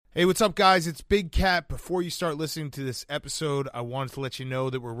Hey, what's up, guys? It's Big Cat. Before you start listening to this episode, I wanted to let you know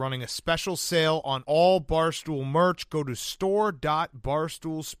that we're running a special sale on all Barstool merch. Go to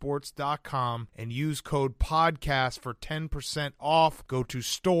store.barstoolsports.com and use code PODCAST for 10% off. Go to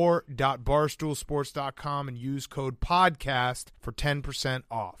store.barstoolsports.com and use code PODCAST for 10%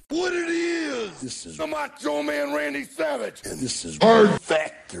 off. What it is, this is the Macho Man Randy Savage, and this is Hard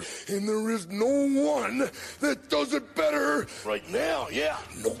Factor, and there is no one that does it better right now. Yeah,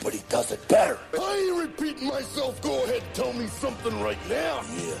 nobody does it better. I ain't repeating myself. Go ahead, tell me something right now.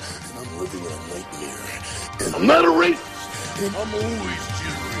 Yeah, and I'm living in a nightmare, and I'm not a racist, and I'm always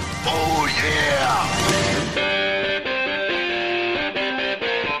jittery. Oh yeah.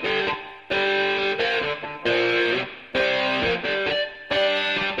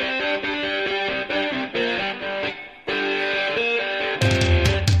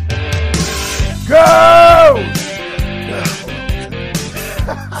 Go!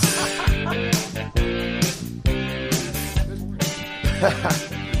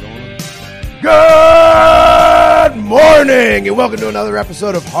 Good morning, and welcome to another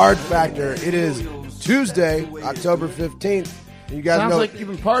episode of Hard Factor. It is Tuesday, October 15th. You guys Sounds know, like you've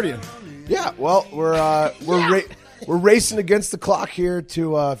been partying. Yeah, well, we're racing against the clock here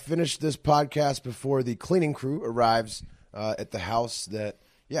to finish this podcast before the cleaning crew arrives at the house that.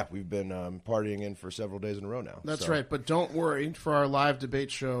 Yeah, we've been partying in for several days in a row now. That's right, but don't worry. For our live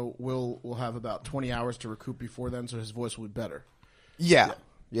debate show, we'll have about 20 hours to recoup before then, so his voice will be better. Yeah,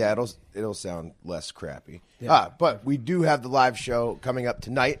 it'll sound less crappy. Yeah. But we do have the live show coming up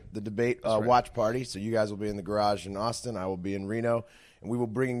tonight, the debate watch party. So you guys will be in the garage in Austin. I will be in Reno, and we will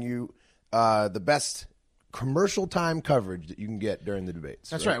bring you the best commercial time coverage that you can get during the debates.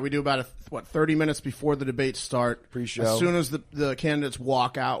 That's right. We do about 30 minutes before the debates start. Pre-show. As soon as the candidates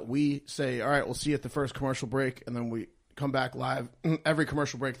walk out, we say, all right, we'll see you at the first commercial break, and then we come back live every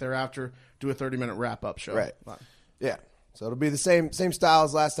commercial break thereafter, do a 30-minute wrap-up show. Right. Yeah. So it'll be the same style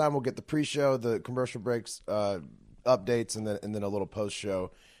as last time. We'll get the pre-show, the commercial breaks, updates, and then a little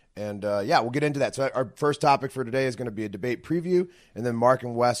post-show. And, we'll get into that. So our first topic for today is going to be a debate preview, and then Mark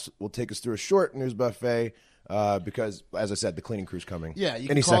and Wes will take us through a short news buffet because, as I said, the cleaning crew's coming. Yeah, you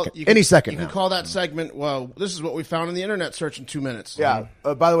any can second. You can call that segment, well, this is what we found on the internet search in 2 minutes. Yeah.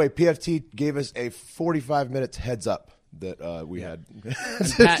 By the way, PFT gave us a 45 minutes heads up that we had.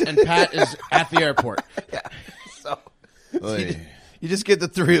 And Pat is at the airport. Yeah. So you just get the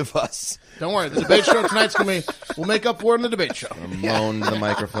three of us. Don't worry. The debate show tonight's going to be, we'll make up for it in the debate show. Moan the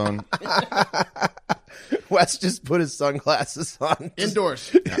microphone. Wes just put his sunglasses on.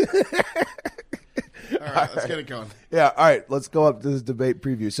 Indoors. All right, let's get it going. Yeah, all right, let's go up to this debate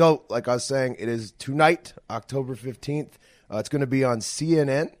preview. So, like I was saying, it is tonight, October 15th. It's going to be on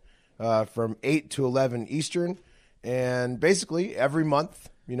CNN from 8 to 11 Eastern. And basically, every month,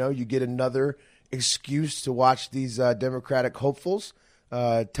 you get another excuse to watch these Democratic hopefuls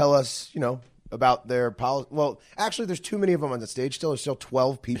tell us, about their policy. Well, actually, there's too many of them on the stage still. There's still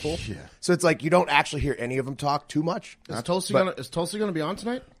 12 people. Yeah. So it's like you don't actually hear any of them talk too much. Is Tulsi going to be on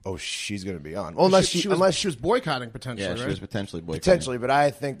tonight? Oh, she's going to be on. Well, unless she was boycotting potentially, yeah, right? she was potentially boycotting. Potentially, but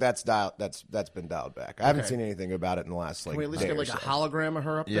I think that's been dialed back. I haven't seen anything about it in the last Can we at least get a hologram of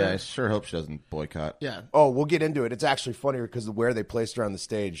her up there? Yeah, I sure hope she doesn't boycott. Yeah. Oh, we'll get into it. It's actually funnier because of where they placed her on the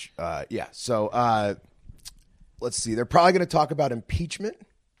stage. So let's see. They're probably going to talk about impeachment.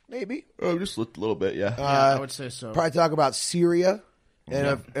 Maybe. Oh, just a little bit, yeah. I would say so. Probably talk about Syria,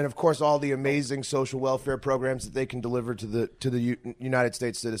 and of course all the amazing social welfare programs that they can deliver to the United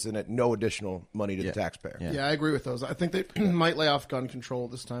States citizen at no additional money to the taxpayer. Yeah, I agree with those. I think they might lay off gun control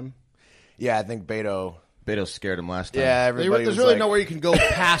this time. Yeah, I think Beto scared him last time. Yeah, everybody. There's really nowhere you can go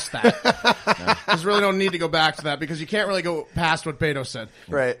past that. There's really no need to go back to that because you can't really go past what Beto said.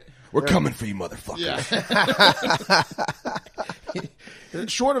 Right. We're coming for you, motherfucker. Yeah.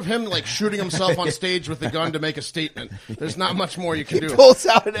 Short of him shooting himself on stage with the gun to make a statement, there's not much more you can do. He pulls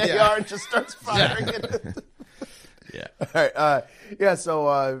out an AR and just starts firing it. Yeah. All right.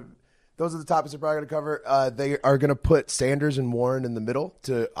 So those are the topics we're probably going to cover. They are going to put Sanders and Warren in the middle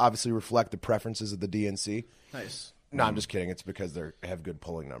to obviously reflect the preferences of the DNC. Nice. No, I'm just kidding. It's because they have good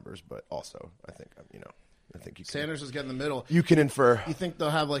polling numbers, but also I think you can, Sanders is getting in the middle. You can infer. You think they'll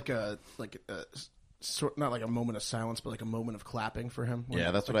have not like a moment of silence, but like a moment of clapping for him?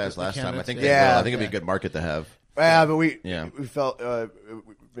 Yeah, that's what I asked last time. I think it'd be a good market to have. Yeah, but we felt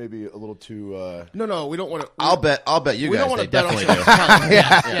maybe a little too. No, we don't want to. I'll bet you we guys. don't want They to bet on definitely do.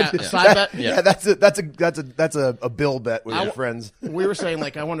 yeah. Side bet. Yeah, that's a bill bet with your friends. We were saying,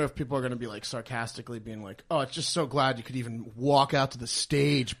 like, I wonder if people are going to be, like, sarcastically being like, "Oh, it's just so glad you could even walk out to the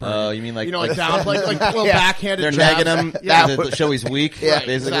stage." Oh, you mean like down, like little backhanded. They're jabs. nagging him to show he's weak. Right,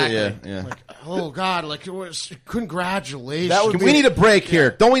 basically. exactly. Yeah. Like, oh God, like, congratulations. That would We need a break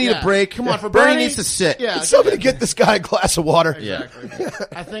here. Don't we need a break? Come on, for Bernie Bernie needs to sit. Yeah, Somebody get this guy a glass of water. exactly.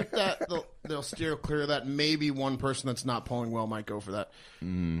 I think that they'll steer clear of that. Maybe one person that's not polling well might go for that.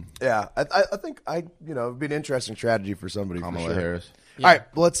 Yeah, I think it'd be an interesting strategy for somebody. Kamala for sure. Harris. All right,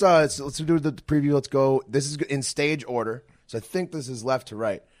 let's do the preview. Let's go. This is in stage order, so I think this is left to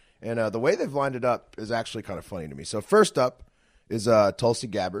right. And the way they've lined it up is actually kind of funny to me. So first up is Tulsi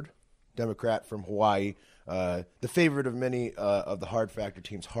Gabbard, Democrat from Hawaii, the favorite of many of the Hard Factor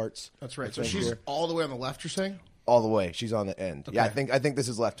team's hearts. That's right. So she's all the way on the left, you're saying? All the way. She's on the end. Okay. Yeah, I think this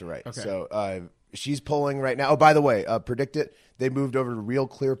is left to right. Okay. So she's polling right now. Oh, by the way, predict it. They moved over to Real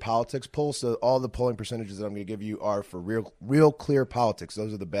Clear Politics poll. So all the polling percentages that I'm going to give you are for Real Clear Politics.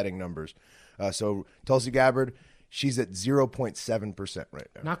 Those are the betting numbers. So Tulsi Gabbard, she's at 0.7% right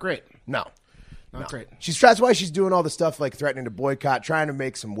now. Not great. No. Not great. That's why she's doing all the stuff like threatening to boycott, trying to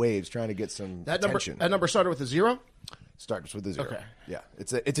make some waves, trying to get some attention. That number started with a 0? Starts with a 0. Okay. Yeah.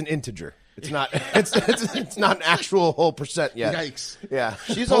 It's an integer. It's not it's not an actual whole percent yet. Yikes. Yeah.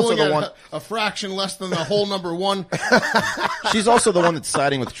 She's also the one. A fraction less than the whole number 1. She's also the one that's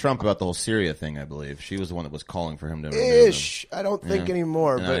siding with Trump about the whole Syria thing. I believe she was the one that was calling for him to remove Ish. I don't think Yeah.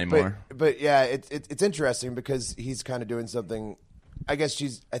 anymore. Not But, anymore. but yeah, it's interesting because he's kind of doing something. I guess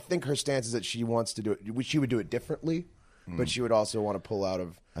I think her stance is that she wants to do it. She would do it differently, but she would also want to pull out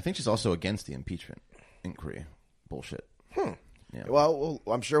of. I think she's also against the impeachment inquiry bullshit. Yeah. Well,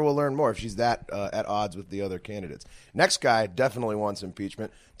 I'm sure we'll learn more if she's that at odds with the other candidates. Next guy definitely wants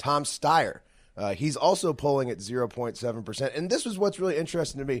impeachment. Tom Steyer. He's also polling at 0.7%. And this was what's really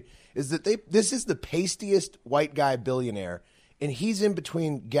interesting to me is that this is the pastiest white guy billionaire, and he's in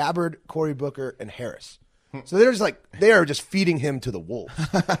between Gabbard, Cory Booker, and Harris. So they are just feeding him to the wolves.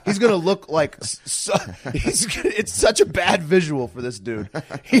 He's going to look like it's such a bad visual for this dude.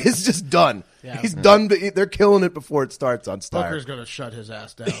 He is just done. Yeah. He's done. They're killing it before it starts on Steyer. Booker's going to shut his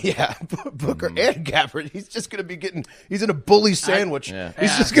ass down. Yeah, Booker and Gabbard. He's just going to be he's in a bully sandwich. Yeah.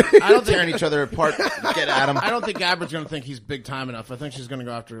 He's just going to. I don't Tearing think each other apart. Get at him. I don't think Gabbard's going to think he's big time enough. I think she's going to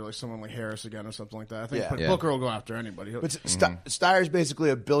go after like someone like Harris again or something like that. I think Yeah. Booker will go after anybody. But Steyer's basically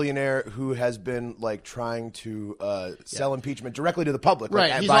a billionaire who has been like trying to sell impeachment directly to the public, right?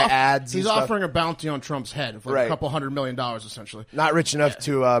 like, He's by ads. He's and stuff. offering a bounty on Trump's head of like a couple $100 million, essentially. Not rich enough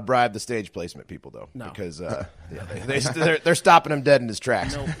to bribe the stage placement people, though, No. because they're stopping him dead in his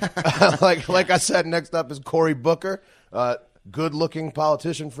tracks. like I said, next up is Cory Booker, good-looking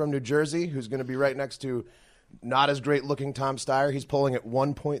politician from New Jersey, who's going to be right next to not as great-looking Tom Steyer. He's polling at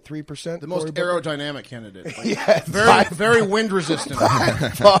 1.3%. The most aerodynamic candidate. Like, Yeah, very wind resistant.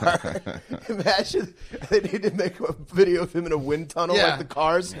 far. Imagine they need to make a video of him in a wind tunnel like the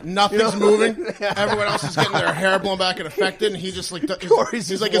cars. Nothing's moving. Everyone else is getting their hair blown back and affected, and he just like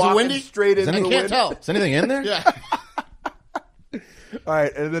He's like, is it walking windy? straight into I the can't wind. tell. Is anything in there? Yeah. All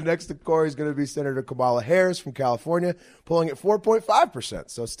right, and then next to Corey is going to be Senator Kamala Harris from California, polling at 4.5%.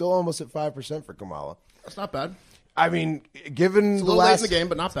 So still almost at 5% for Kamala. That's not bad. I mean, given It's a the little late in last the game,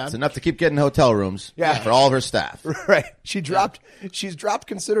 but not bad. It's enough to keep getting hotel rooms. Yeah. For all of her staff. right, she's dropped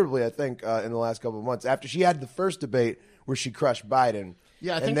considerably, I think, in the last couple of months after she had the first debate where she crushed Biden.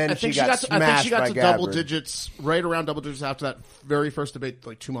 Yeah, I and think, then I think she got I think she got smashed to by double Gabbard. digits, right around double digits after that very first debate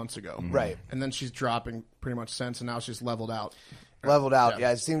like 2 months ago. Right. And then she's dropping pretty much since, and now she's leveled out. Leveled out. Yeah.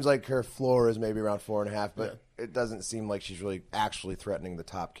 Yeah, it seems like her floor is maybe around 4.5, but it doesn't seem like she's really actually threatening the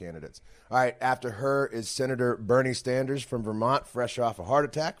top candidates. All right, after her is Senator Bernie Sanders from Vermont, fresh off a heart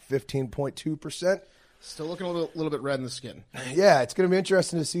attack, 15.2%. Still looking a little bit red in the skin. Yeah, it's going to be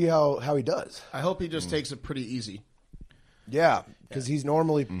interesting to see how he does. I hope he just takes it pretty easy. Yeah, because he's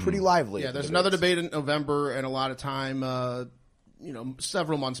normally pretty lively. Yeah, at the there's debates. another debate in November, and a lot of time,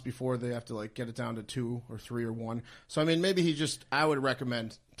 several months before they have to like get it down to 2 or 3 or 1. So I mean, maybe I would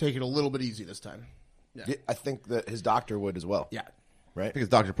recommend take it a little bit easy this time. Yeah, I think that his doctor would as well. Yeah. Right? I think his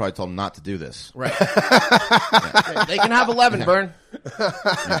doctor probably told him not to do this. Right. Yeah, they can have 11, Bern.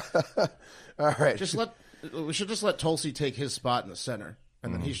 All right. We should just let Tulsi take his spot in the center,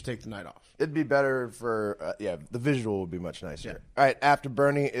 and then he should take the night off. It'd be better for, the visual would be much nicer. Yeah. All right, after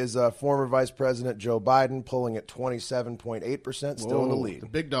Bernie is former Vice President Joe Biden, polling at 27.8%, still in the lead. The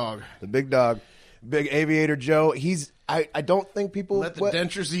big dog. The big dog. Big Aviator Joe. I don't think people Let the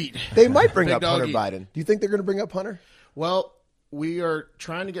dentures eat. They might bring Big up dog Hunter eat. Biden. Do you think they're going to bring up Hunter? Well, we are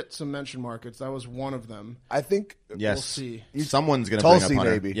trying to get some mention markets. That was one of them. I think Yes. We'll see. Someone's going to bring Tulsi, up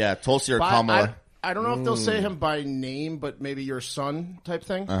Hunter. maybe. Yeah, Tulsi or But Kamala. I don't know if they'll say him by name, but maybe your son type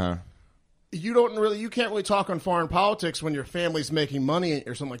thing. Uh-huh. You can't really talk on foreign politics when your family's making money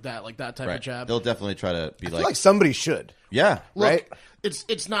or something like that type of Right. jab. They'll definitely try to be I feel like somebody should. yeah. Look, right?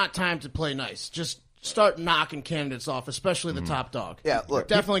 it's not time to play nice. Just start knocking candidates off, especially the top dog. Yeah, look,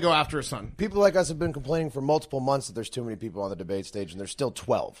 Definitely go after his son. people like us have been complaining for multiple months that there's too many people on the debate stage, and there's still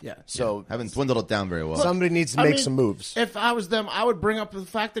 12. Yeah. So Haven't dwindled it down very well. somebody needs to I make mean, some moves. If I was them, I would bring up the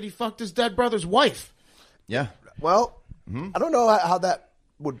fact that he fucked his dead brother's wife. Yeah. Well, I don't know how that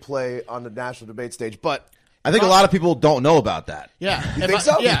would play on the national debate stage, but I think a lot of people don't know about that. Yeah, You think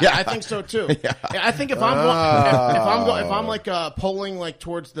so? Yeah, Yeah. I think so too. Yeah, I think if I'm like polling like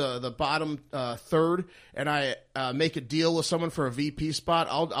towards the bottom third, and I make a deal with someone for a VP spot,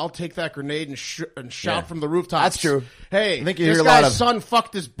 I'll take that grenade and shout Yeah. from the rooftops. That's true. Hey, I think you this hear a lot guy's of- son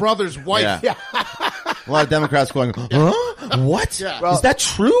fucked his brother's wife. Yeah. A lot of Democrats going, huh? What? Yeah. Well- Is that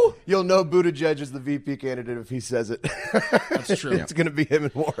true? you'll know Buttigieg is the VP candidate if he says it. That's true. It's going to be him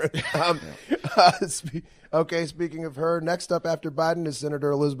and Warren. Okay, speaking of her, next up after Biden is Senator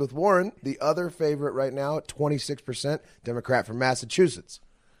Elizabeth Warren, the other favorite right now at 26%, Democrat from Massachusetts.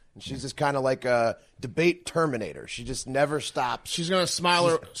 And she's just kind of like a debate terminator. She just never stops. She's gonna smile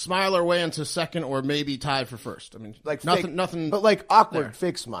her way into second, or maybe tied for first. I mean, like nothing. but like awkward there.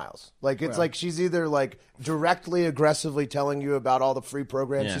 fake smiles. Like it's like she's either like directly aggressively telling you about all the free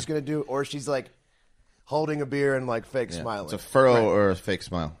programs Yeah. she's going to do, or she's like holding a beer and like fake smiling. It's a furrow or a fake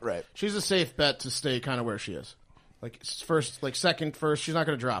smile. Right. She's a safe bet to stay kind of where she is. Like first, like second, first. She's not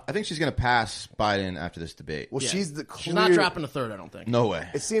going to drop. I think she's going to pass Biden after this debate. Well, Yeah. she's the clear, She's not dropping a third. I don't think. No way.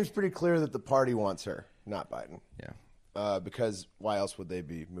 It seems pretty clear that the party wants her, not Biden. Yeah. Because why else would they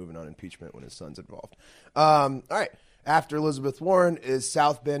be moving on impeachment when his son's involved? All right. After Elizabeth Warren is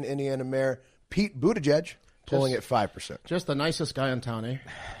South Bend, Indiana Mayor Pete Buttigieg, polling at 5%. Just the nicest guy in town, eh?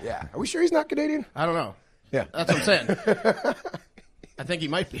 Yeah. Are we sure he's not Canadian? I don't know. Yeah. That's what I'm saying. I think he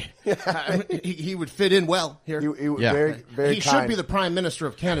might be. I mean, he would fit in well here. He Yeah. very, very He kind. should be the Prime Minister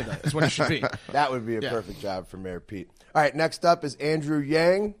of Canada, is what he should be. That would be a Yeah. perfect job for Mayor Pete. All right, next up is Andrew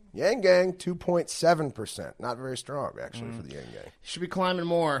Yang. Yang Gang, 2.7%. Not very strong, actually, for the Yang Gang. He should be climbing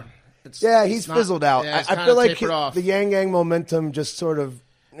more. Yeah, It's he's not- fizzled out. Yeah, it's I kinda feel like tapered off. the Yang Gang momentum just sort of...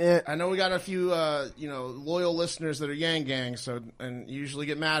 I know we got a few, loyal listeners that are Yang Gang, and usually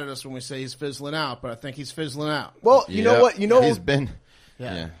get mad at us when we say he's fizzling out, but I think he's fizzling out. Well, you know what? You know he's been.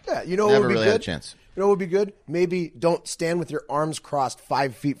 Yeah. Yeah, you know what Never would be really good? had a chance. You know what would be good? Maybe don't stand with your arms crossed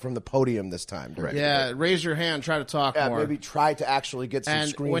 5 feet from the podium this time. during the Yeah, debate. raise your hand, try to talk Yeah, more. maybe try to actually get some and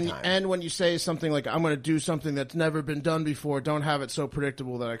screen time. and when you say something like "I'm going to do something that's never been done before," don't have it so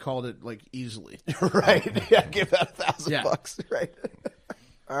predictable that I called it like easily. Right? Yeah, give that $1,000 Yeah. bucks. Right.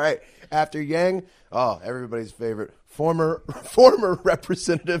 All right. After Yang, everybody's favorite former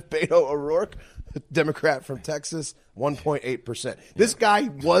Representative Beto O'Rourke, Democrat from Texas, 1.8%. This guy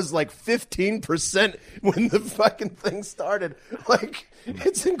was like 15% when the fucking thing started. Like,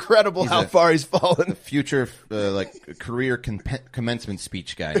 it's incredible how far he's fallen. Future career commencement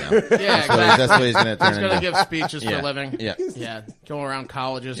speech guy now. Yeah, exactly. That's what he's going to turn He's going to into. give speeches for Yeah. a living. Yeah. yeah, going around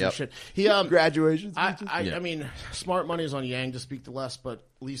colleges Yep. and shit. He Graduation I speeches. I mean, smart money is on Yang to speak the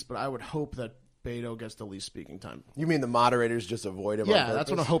least, but I would hope that Beto gets the least speaking time. You mean the moderators just avoid him on Yeah, purpose?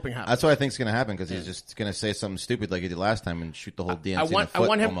 that's what I'm hoping happens. That's what I think is going to happen because he's just going to say something stupid like he did last time and shoot the whole DNC I want in the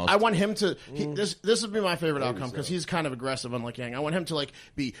foot him. almost. I want him to. This would be my favorite outcome because he's kind of aggressive, unlike Yang. I want him to like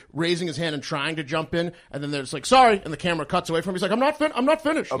be raising his hand and trying to jump in, and then there's like sorry, and the camera cuts away from him. He's like, I'm not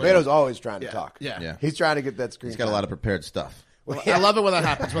finished. Oh, Beto's always trying to talk. Yeah. Yeah. He's trying to get that screen He's got a lot of prepared stuff. I love it when that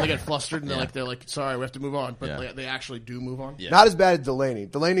happens when they get flustered and they're like, sorry, we have to move on, but Yeah. they actually do move on. Yeah. Not as bad as Delaney.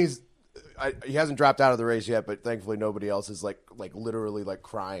 Delaney's he hasn't dropped out of the race yet, but thankfully nobody else is like literally like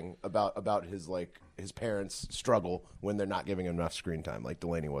crying about his his parents' struggle when they're not giving him enough screen time, like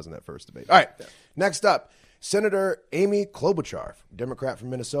Delaney was in that first debate. All right, next up, Senator Amy Klobuchar, Democrat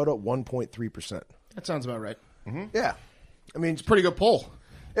from Minnesota, 1.3%. That sounds about right. Yeah, I mean, Pretty good poll.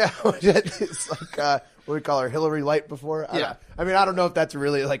 yeah, it's like what do we call her, Hillary Light before? Yeah. I mean, I don't know if that's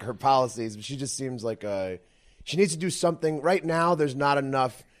really like her policies, but she just seems like she needs to do something. Right now, there's not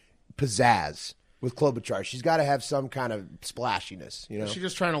enough pizzazz with Klobuchar. She's got to have some kind of splashiness, you know? Is she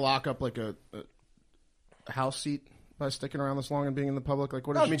just trying to lock up like a house seat by sticking around this long and being in the public? Like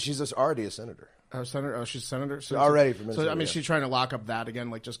what? I mean, she's just already a senator. Senator. Oh, she's senator. So, already from Minnesota. So I mean, yeah. she's trying to lock up that again,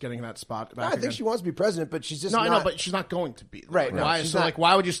 like just getting that spot back. I think she wants to be president, but she's just no, not. I know, but she's not going to be. Right. Like, why? she's So not. like,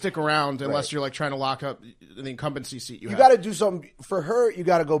 why would you stick around unless you're like trying to lock up the incumbency seat? You got to do something for her. You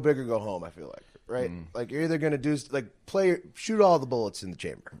got to go big or go home. I feel like, right? Like you're either going to do like shoot all the bullets in the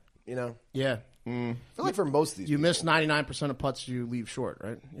chamber. You know? Yeah. I feel like for most of these, You people. miss 99% of putts. You leave short,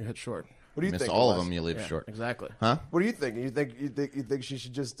 right? You hit short. What do you Miss think? all of Elias? them, you leave short. Exactly. Huh? What do you think? You think she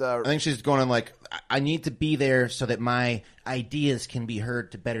should just? I think she's going on like, I need to be there so that my ideas can be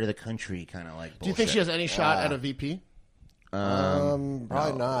heard to better the country, kind of like bullshit. Do you think she has any shot at a VP?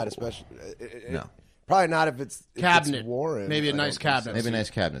 Probably not, especially. No. Probably not if it's Cabinet. Warren. Maybe a I nice don't think cabinet. Maybe a nice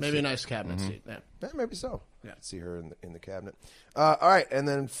cabinet Maybe a seat. nice cabinet seat. Yeah. so. Maybe so. Yeah. See her in the cabinet. All right, and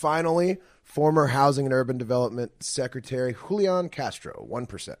then finally, former Housing and Urban Development Secretary Julian Castro,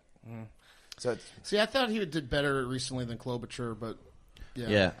 1%. So it's, See, I thought he did better recently than Klobuchar, but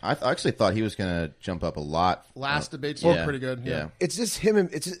Yeah, I actually thought he was going to jump up a lot. last debates were pretty good. Yeah. it's just him.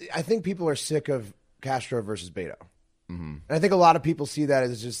 I think people are sick of Castro versus Beto. And I think a lot of people see that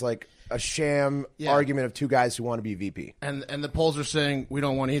as just like a sham argument of two guys who want to be VP. And the polls are saying we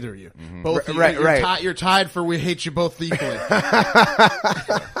don't want either of you. Both of you, Right. You're tied for we hate you both equally.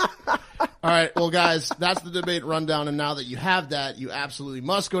 All right, well, guys, that's the debate rundown. And now that you have that, you absolutely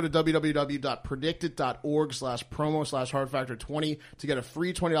must go to www.predictit.org/promo/hardfactor20 to get a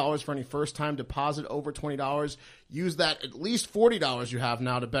free $20 for any first-time deposit over $20. Use that at least $40 you have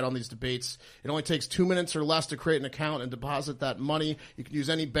now to bet on these debates. It only takes 2 minutes or less to create an account and deposit that money. You can use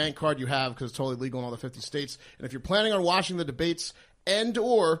any bank card you have because it's totally legal in all the 50 states. And if you're planning on watching the debates and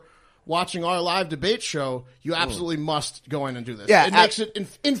or watching our live debate show, you absolutely must go in and do this. Yeah, it makes it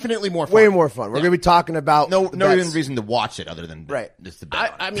infinitely more fun. Way more fun. We're going to be talking about No bets. even reason to watch it other than just the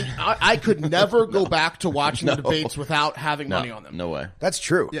bet. I mean, I could never go back to watching the debates without having money on them. No way. That's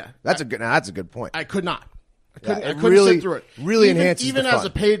true. Yeah. That's a good point. I could not. I couldn't it sit really- through it. really enhances even the as fun. a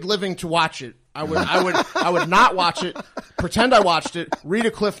paid living to watch it. I would not watch it, pretend I watched it, read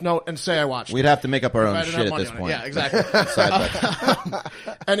a cliff note, and say I watched it. We'd have to make up our I own didn't shit have at money this on it. point. Yeah, exactly. Side bet.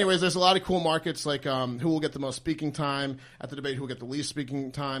 Anyways, there's a lot of cool markets like who will get the most speaking time at the debate, who will get the least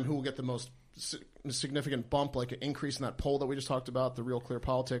speaking time, who will get the most significant bump, like an increase in that poll that we just talked about, the Real Clear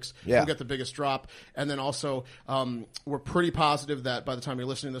Politics, who will get the biggest drop. And then also we're pretty positive that by the time you're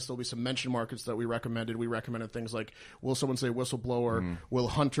listening to this, there'll be some mention markets that we recommended. We recommended things like, will someone say whistleblower? Will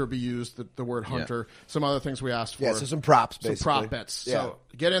hunter be used, the word hunter? Some other things we asked for. Yeah, so some props, Some basically. prop bets. Yeah. So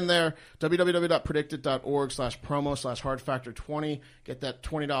get in there, www.predictit.org/promo/hardfactor20. Get that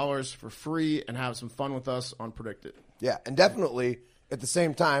 $20 for free and have some fun with us on Predict It. Yeah, and definitely at the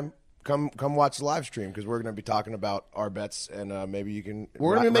same time, come watch the live stream because we're going to be talking about our bets and maybe you can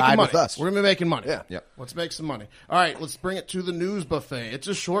We're going to be making ride money. with us. We're going to be making money. Yeah. Yep. Let's make some money. All right, let's bring it to the news buffet. It's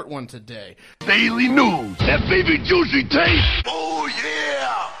a short one today. Daily news. That baby juicy taste. Oh,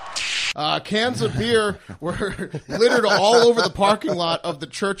 yeah. Cans of beer were littered all over the parking lot of the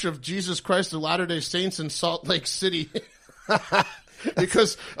Church of Jesus Christ of Latter-day Saints in Salt Lake City.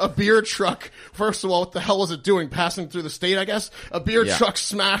 Because a beer truck, first of all, what the hell was it doing? Passing through the state, I guess? A beer truck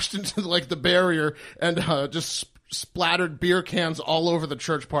smashed into like the barrier and just splattered beer cans all over the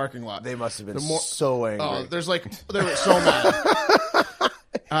church parking lot. They must have been so angry. Oh, they were so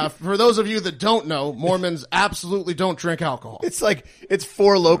mad. For those of you that don't know, Mormons absolutely don't drink alcohol. It's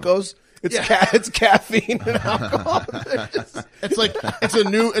Four Locos. It's it's caffeine and alcohol. It's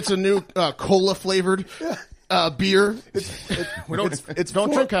a new cola flavored beer. We don't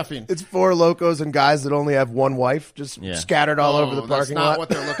drink caffeine. It's Four Locos and guys that only have one wife, just scattered all over the parking that's not lot. what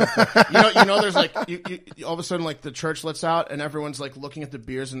they're looking for. You know, there's like you all of a sudden like the church lets out and everyone's like looking at the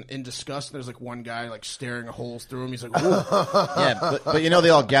beers in disgust. And there's like one guy like staring holes through them. He's like, "Ooh." Yeah, but you know they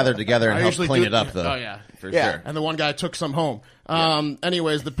all gathered together and helped usually clean do- it up, though. Oh, yeah. For Yeah. sure. And the one guy took some home.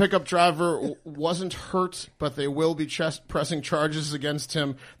 Anyways, the pickup driver wasn't hurt, but they will be pressing charges against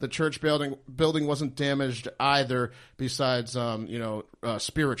him. The church building wasn't damaged either, besides,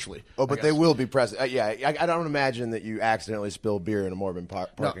 spiritually. Oh, but they will be present. I don't imagine that you accidentally spill beer in a Mormon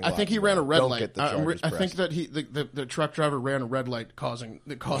parking lot. I think he ran a red Don't light. get the charges I think pressed. that the truck driver ran a red light that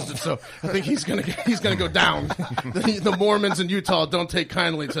caused it. So I think he's gonna go down. The Mormons in Utah don't take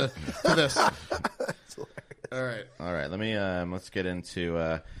kindly to this. All right. Let me let's get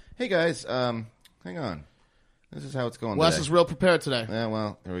into. Hey guys, hang on. This is how it's going. Wes today. is real prepared today. Yeah,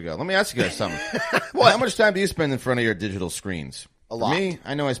 well, here we go. Let me ask you guys something. How much time do you spend in front of your digital screens? A lot. For me,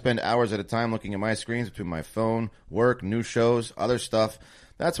 I know I spend hours at a time looking at my screens between my phone, work, new shows, other stuff.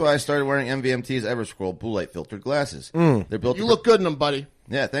 That's why I started wearing MVMT's Everscroll blue light filtered glasses. They're built. You look good in them, buddy.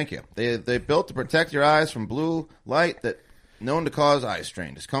 Yeah, thank you. They built to protect your eyes from blue light that known to cause eye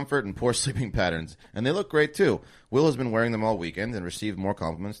strain, discomfort, and poor sleeping patterns. And they look great, too. Will has been wearing them all weekend and received more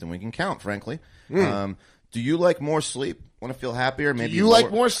compliments than we can count, frankly. Do you like more sleep? Want to feel happier? Maybe Do you like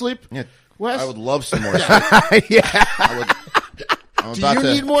more sleep? Yeah. Wes? I would love some more sleep. Do you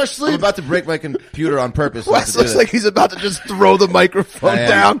need more sleep? I'm about to break my computer on purpose. Wes looks like he's about to just throw the microphone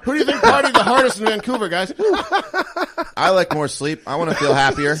down. Who do you think partied the hardest in Vancouver, guys? I like more sleep. I want to feel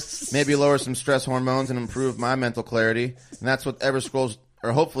happier, maybe lower some stress hormones and improve my mental clarity. And that's what Everscrolls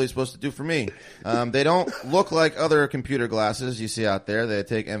are hopefully supposed to do for me. They don't look like other computer glasses you see out there. They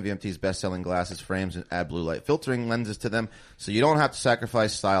take MVMT's best-selling glasses frames and add blue light filtering lenses to them, so you don't have to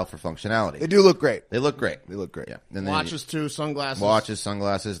sacrifice style for functionality. They do look great. They look great. They look great. Yeah. And Watches, too, sunglasses. Watches,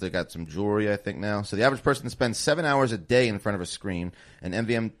 sunglasses. They got some jewelry, I think, now. So the average person spends 7 hours a day in front of a screen, and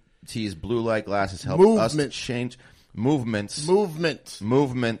MVMT's blue light glasses help us change movements.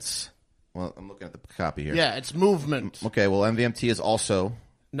 Movements. Well, I'm looking at the copy here. Yeah, it's movement. Okay, well, MVMT is also...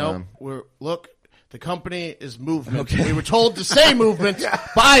 No, the company is movement. Okay. We were told to say movement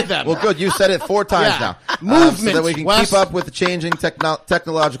by them. Well, good. You said it 4 times now. Movement. So that we can keep up with the changing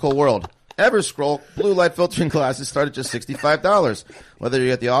technological world. Everscroll blue light filtering glasses start at just $65. Whether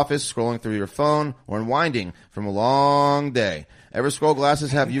you're at the office, scrolling through your phone, or unwinding from a long day, Everscroll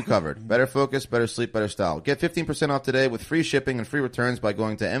glasses have you covered. Better focus, better sleep, better style. Get 15% off today with free shipping and free returns by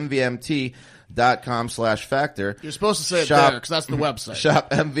going to mvmt.com/factor. You're supposed to say it there because that's the website.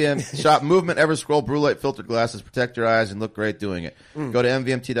 Shop Movement Everscroll blue light filtered glasses. Protect your eyes and look great doing it. Go to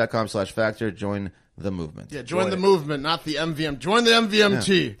mvmt.com/factor. Join the movement. Yeah, join the movement, not the MVM. Join the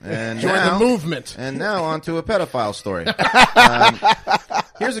MVMT. Yeah. And join the movement. And now on to a pedophile story.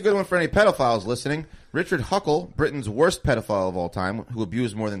 Here's a good one for any pedophiles listening. Richard Huckle, Britain's worst pedophile of all time, who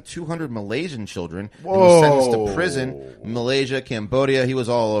abused more than 200 Malaysian children and was sentenced to prison in Malaysia, Cambodia. He was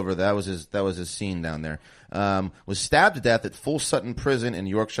all over. That was his scene down there. Was stabbed to death at Full Sutton Prison in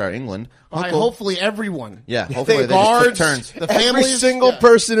Yorkshire, England. Hopefully everyone. Yeah, hopefully they guards, just took turns. The families, every single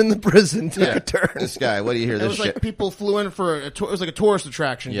person in the prison took a turn. This guy, what do you hear? It was like people flew in for it was like a tourist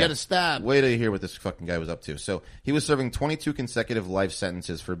attraction. Get a stab. Wait till you hear what this fucking guy was up to. So he was serving 22 consecutive life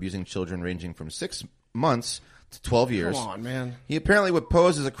sentences for abusing children ranging from 6 months to 12 years. Come on, man. He apparently would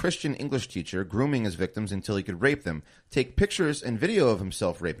pose as a Christian English teacher, grooming his victims until he could rape them, take pictures and video of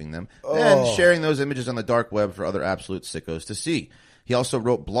himself raping them, and sharing those images on the dark web for other absolute sickos to see. He also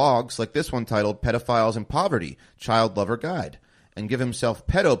wrote blogs like this one titled Pedophiles in Poverty, Child Lover Guide, and give himself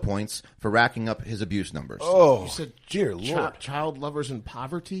pedo points for racking up his abuse numbers. You said, dear Lord. Child lovers in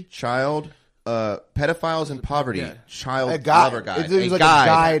poverty? Pedophiles in poverty, child guide. lover guide. It was like a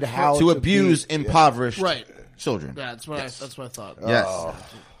guide how to abuse impoverished children. Yeah, that's what I thought. Yes.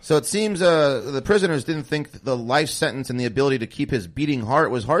 So it seems the prisoners didn't think the life sentence and the ability to keep his beating heart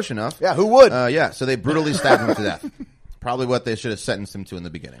was harsh enough. Yeah, who would? So they brutally stabbed him to death. Probably what they should have sentenced him to in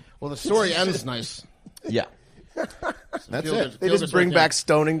the beginning. Well, the story ends nice. Yeah. That's it. They just bring back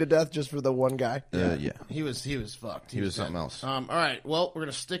stoning to death just for the one guy. Yeah. He was fucked. He was something else. All right. Well, we're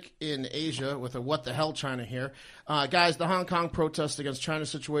going to stick in Asia with a what the hell China here. Guys, the Hong Kong protest against China's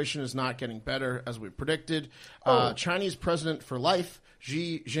situation is not getting better as we predicted. Chinese president for life,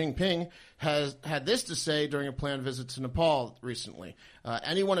 Xi Jinping, has had this to say during a planned visit to Nepal recently.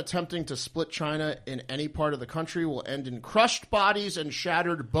 Anyone attempting to split China in any part of the country will end in crushed bodies and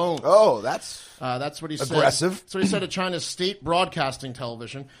shattered bones. Oh, that's what he said. aggressive. That's what he said to China's state broadcasting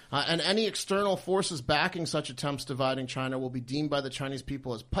television. And any external forces backing such attempts dividing China will be deemed by the Chinese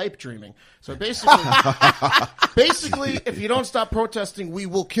people as pipe dreaming. So basically, if you don't stop protesting, we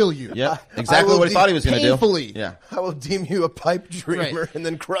will kill you. Yeah, exactly what he thought he was going to do. Painfully. Yeah. I will deem you a pipe dreamer and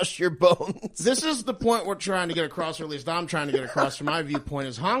then crush your bones. This is the point we're trying to get across, or at least I'm trying to get across from my viewpoint,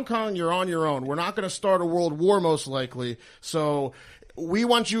 is Hong Kong, you're on your own. We're not going to start a world war, most likely. So we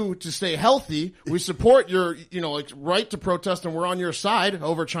want you to stay healthy. We support your, right to protest, and we're on your side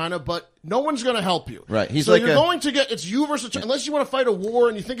over China, but no one's going to help you. Right. It's you versus China. Unless you want to fight a war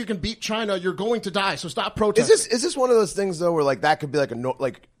and you think you can beat China, you're going to die. So stop protesting. Is this one of those things, though, where, like, that could be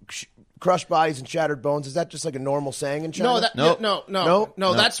like crushed bodies and shattered bones? Is that just like a normal saying in China?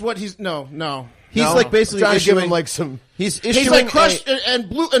 No. That's what he's no. He's like basically trying to give him issuing like some. He's He's like crushed and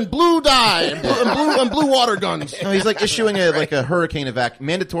blue dye and blue water guns. No, he's like issuing a hurricane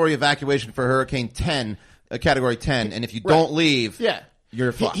mandatory evacuation for Hurricane 10, Category 10, and if you don't leave,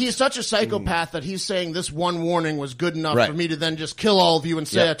 you're fucked. He's such a psychopath that he's saying this one warning was good enough for me to then just kill all of you and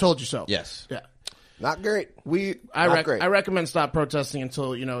say I told you so. Yes. Yeah. Not great. I recommend stop protesting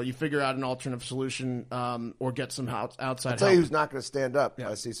until you figure out an alternative solution or get some outside help. I'll tell you who's not going to stand up.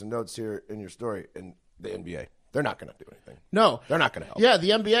 I see some notes here in your story in the NBA. They're not going to do anything. No, they're not going to help. Yeah,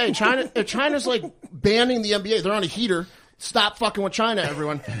 the NBA. China's like banning the NBA. They're on a heater. stop fucking with China,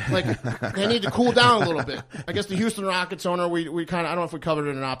 everyone. Like, they need to cool down a little bit. I guess the Houston Rockets owner, we kind of, I don't know if we covered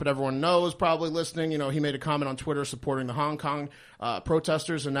it or not, but everyone knows, probably listening, you know, he made a comment on Twitter supporting the Hong Kong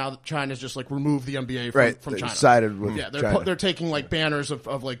protesters, and now China's just like removed the NBA from China. Sided with China. They're taking like banners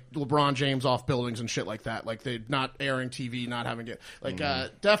of like LeBron James off buildings and shit like that. Like, they're not airing TV, not having it. Like,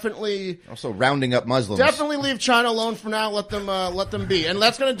 definitely. Also rounding up Muslims. Definitely leave China alone for now. Let them be. And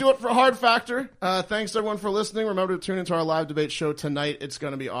that's going to do it for Hard Factor. Thanks everyone for listening. Remember to tune into our live debate show tonight. It's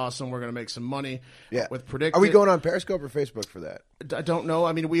going to be awesome. We're going to make some money. With Predict. Are we going on Periscope or Facebook for that? I don't know.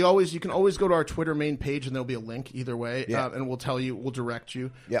 I mean, you can always go to our Twitter main page, and there'll be a link either way, and we'll direct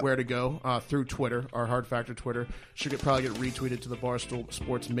you where to go through Twitter, our Hard Factor Twitter. Should probably get retweeted to the Barstool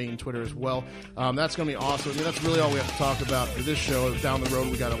Sports main Twitter as well. That's going to be awesome. I mean, that's really all we have to talk about for this show. Down the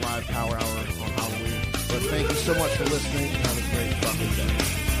road, we got a live Power Hour on Halloween. But thank you so much for listening, and have a great fucking day.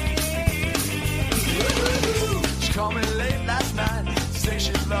 She called me late last night, say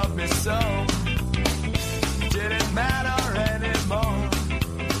she loved me so. Didn't matter anymore.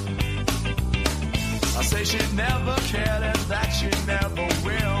 I say she never cared and that she never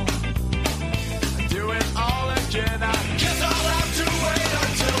will. Do it all again, I guess I'll have to wait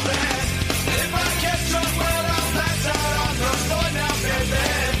until then. If I get drunk, well, I'll pass out on the floor now, baby.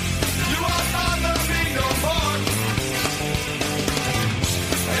 You won't bother me no more.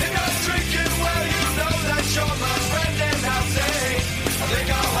 If I'm drinking, well, you know that you're my friend, and I'll say, I think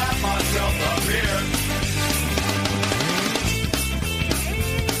I'll have myself a beer.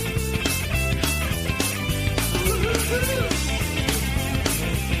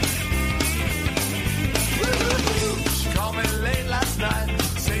 She called me late last night,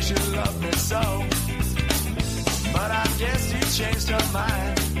 say she loved me so. But I guess she changed her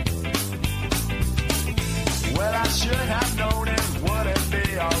mind. Well, I should have known it wouldn't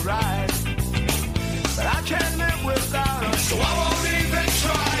be alright. But I can't live without her, so I won't even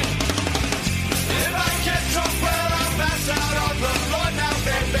try. If I get drunk, well, I'll pass out on the floor now,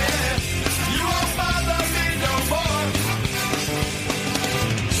 baby. You won't bother me no more.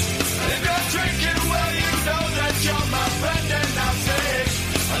 If you're drinking, well, you know that you're my friend, and I'll say,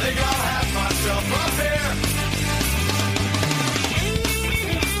 I think I'll have myself a beer.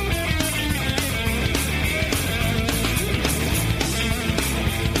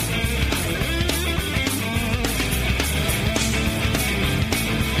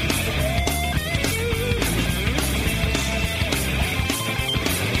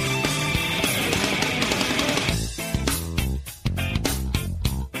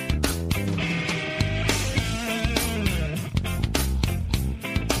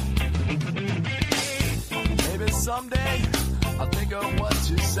 Someday I'll think of what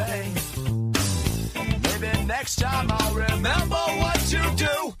to say. Maybe next time I'll remember what to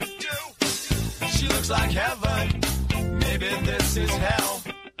do. She looks like heaven. Maybe this is hell.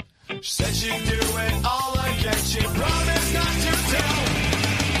 She said she'd do it all again. She promised not to